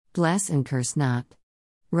Bless and curse not.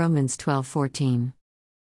 Romans 12:14.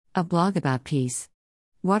 A blog about peace.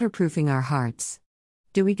 Waterproofing our hearts.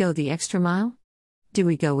 Do we go the extra mile? Do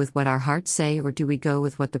we go with what our hearts say, or do we go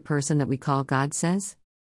with what the person that we call God says?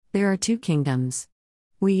 There are two kingdoms.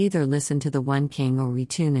 We either listen to the one king or we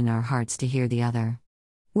tune in our hearts to hear the other.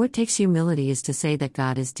 What takes humility is to say that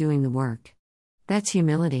God is doing the work. That's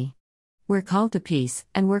humility. We're called to peace,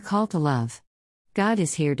 and we're called to love. God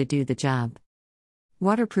is here to do the job.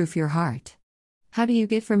 Waterproof your heart. How do you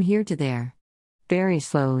get from here to there? Very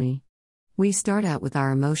slowly. We start out with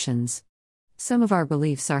our emotions. Some of our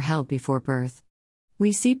beliefs are held before birth.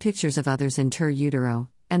 We see pictures of others inter utero,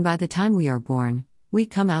 and by the time we are born, we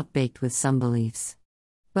come out baked with some beliefs.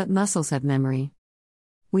 But muscles have memory.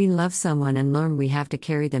 We love someone and learn we have to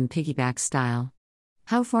carry them piggyback style.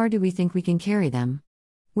 How far do we think we can carry them?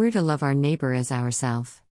 We're to love our neighbor as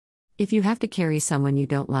ourself. If you have to carry someone you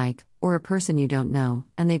don't like, or a person you don't know,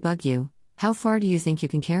 and they bug you, how far do you think you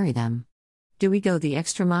can carry them? Do we go the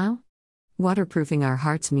extra mile? Waterproofing our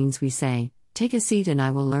hearts means we say, "Take a seat and I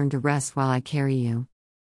will learn to rest while I carry you."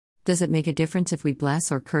 Does it make a difference if we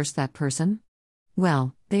bless or curse that person?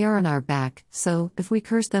 Well, they are on our back, so if we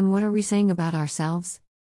curse them, what are we saying about ourselves?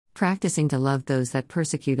 Practicing to love those that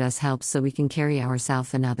persecute us helps so we can carry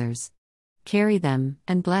ourselves and others. Carry them,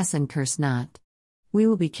 and bless and curse not. We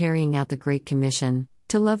will be carrying out the Great Commission,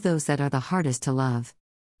 to love those that are the hardest to love.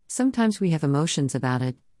 Sometimes we have emotions about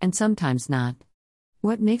it, and sometimes not.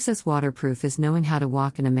 What makes us waterproof is knowing how to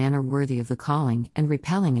walk in a manner worthy of the calling and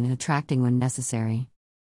repelling and attracting when necessary.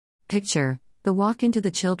 Picture the walk into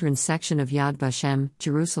the children's section of Yad Vashem,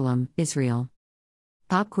 Jerusalem, Israel.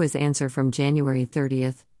 Pop quiz answer from January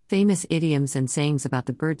 30th. Famous idioms and sayings about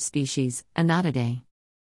the bird species, Anatidae.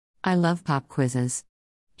 I love pop quizzes.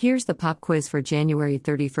 Here's the pop quiz for January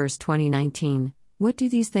 31st, 2019. What do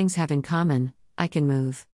these things have in common? I can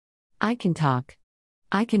move. I can talk.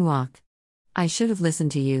 I can walk. I should have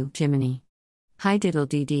listened to you, Jiminy. Hi diddle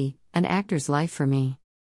dee dee, an actor's life for me.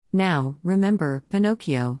 Now, remember,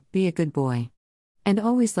 Pinocchio, be a good boy. And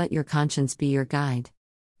always let your conscience be your guide.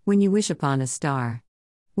 When you wish upon a star.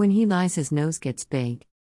 When he lies, his nose gets big.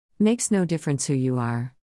 Makes no difference who you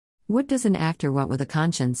are. What does an actor want with a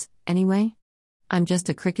conscience, anyway? I'm just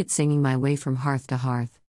a cricket singing my way from hearth to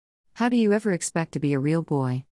hearth. How do you ever expect to be a real boy?